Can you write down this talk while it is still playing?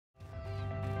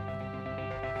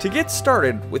To get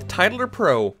started with Titler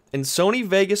Pro in Sony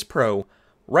Vegas Pro,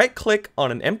 right-click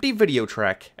on an empty video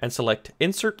track and select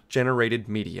Insert Generated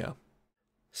Media.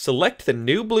 Select the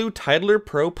NewBlue Titler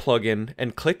Pro plugin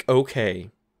and click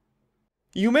OK.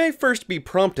 You may first be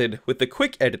prompted with the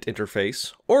Quick Edit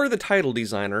interface or the Title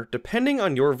Designer depending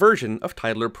on your version of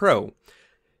Titler Pro.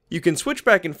 You can switch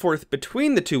back and forth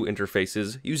between the two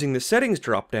interfaces using the Settings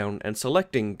dropdown and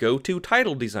selecting Go to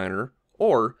Title Designer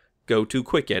or Go to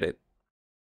Quick Edit.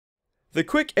 The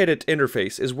Quick Edit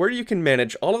interface is where you can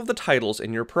manage all of the titles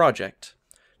in your project.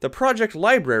 The project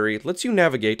library lets you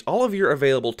navigate all of your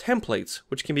available templates,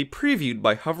 which can be previewed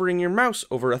by hovering your mouse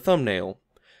over a thumbnail.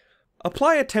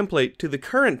 Apply a template to the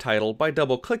current title by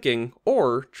double-clicking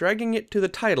or dragging it to the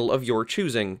title of your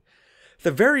choosing.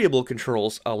 The variable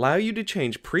controls allow you to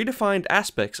change predefined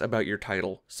aspects about your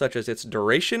title, such as its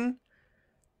duration,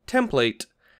 template,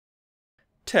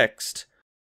 text,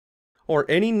 or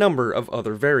any number of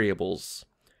other variables.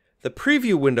 The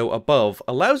preview window above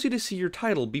allows you to see your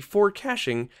title before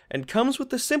caching and comes with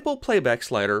the simple playback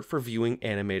slider for viewing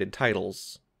animated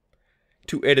titles.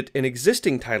 To edit an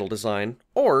existing title design,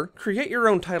 or create your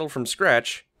own title from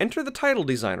scratch, enter the Title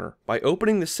Designer by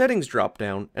opening the Settings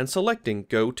dropdown and selecting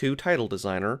Go to Title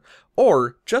Designer,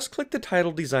 or just click the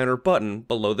Title Designer button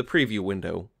below the preview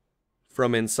window.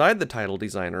 From inside the Title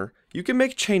Designer, you can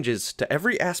make changes to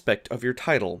every aspect of your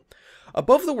title.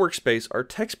 Above the workspace are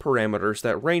text parameters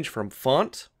that range from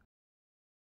font,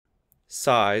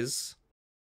 size,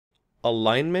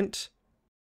 alignment,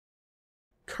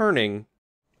 kerning,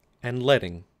 and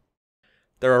leading.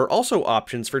 There are also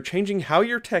options for changing how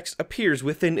your text appears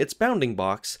within its bounding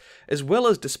box, as well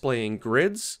as displaying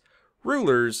grids,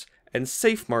 rulers, and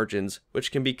safe margins,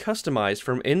 which can be customized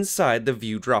from inside the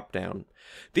View dropdown.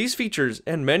 These features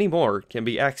and many more can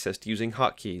be accessed using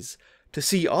hotkeys. To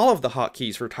see all of the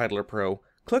hotkeys for Titler Pro,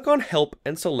 click on Help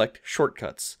and select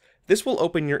Shortcuts. This will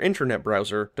open your internet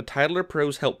browser to Titler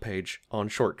Pro's help page on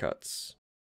Shortcuts.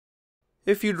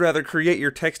 If you'd rather create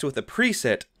your text with a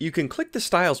preset, you can click the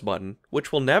Styles button,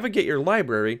 which will navigate your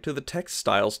library to the Text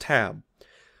Styles tab.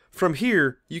 From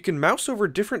here, you can mouse over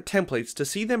different templates to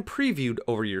see them previewed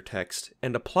over your text,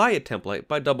 and apply a template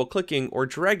by double-clicking or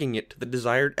dragging it to the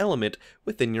desired element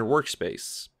within your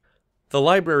workspace. The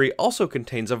library also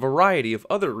contains a variety of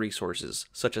other resources,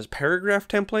 such as paragraph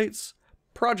templates,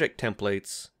 project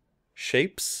templates,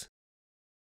 shapes,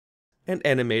 and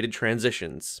animated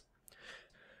transitions.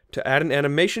 To add an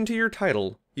animation to your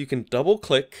title, you can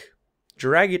double-click,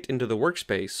 drag it into the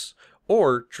workspace,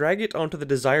 or drag it onto the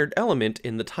desired element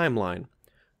in the timeline.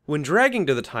 When dragging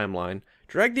to the timeline,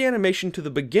 drag the animation to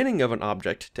the beginning of an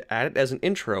object to add it as an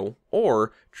intro,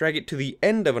 or drag it to the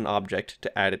end of an object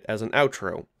to add it as an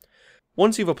outro.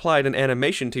 Once you've applied an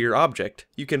animation to your object,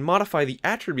 you can modify the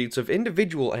attributes of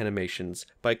individual animations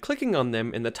by clicking on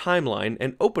them in the timeline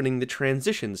and opening the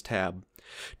Transitions tab.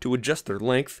 To adjust their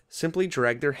length, simply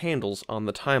drag their handles on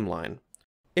the timeline.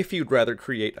 If you'd rather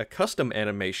create a custom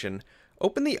animation,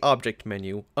 open the Object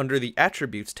menu under the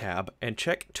Attributes tab and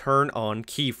check Turn on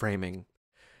Keyframing.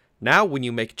 Now when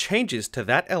you make changes to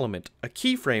that element, a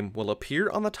keyframe will appear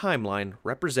on the timeline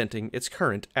representing its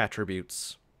current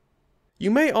attributes. You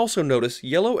may also notice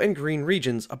yellow and green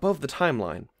regions above the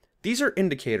timeline. These are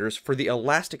indicators for the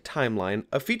elastic timeline,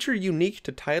 a feature unique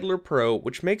to Titler Pro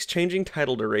which makes changing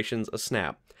title durations a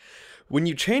snap. When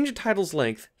you change a title's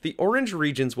length, the orange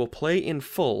regions will play in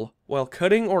full, while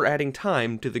cutting or adding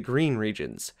time to the green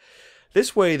regions.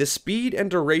 This way, the speed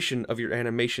and duration of your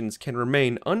animations can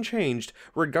remain unchanged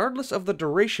regardless of the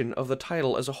duration of the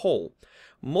title as a whole.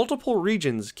 Multiple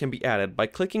regions can be added by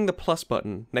clicking the plus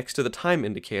button next to the time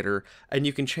indicator, and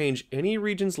you can change any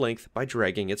region's length by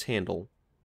dragging its handle.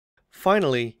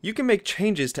 Finally, you can make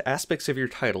changes to aspects of your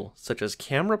title, such as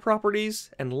camera properties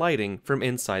and lighting, from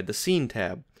inside the Scene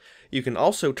tab. You can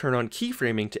also turn on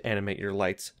keyframing to animate your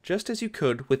lights, just as you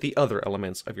could with the other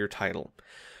elements of your title.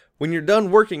 When you're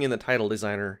done working in the Title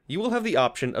Designer, you will have the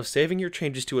option of saving your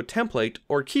changes to a template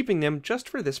or keeping them just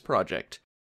for this project.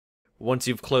 Once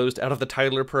you've closed out of the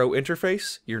Titler Pro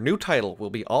interface, your new title will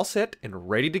be all set and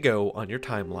ready to go on your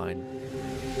timeline.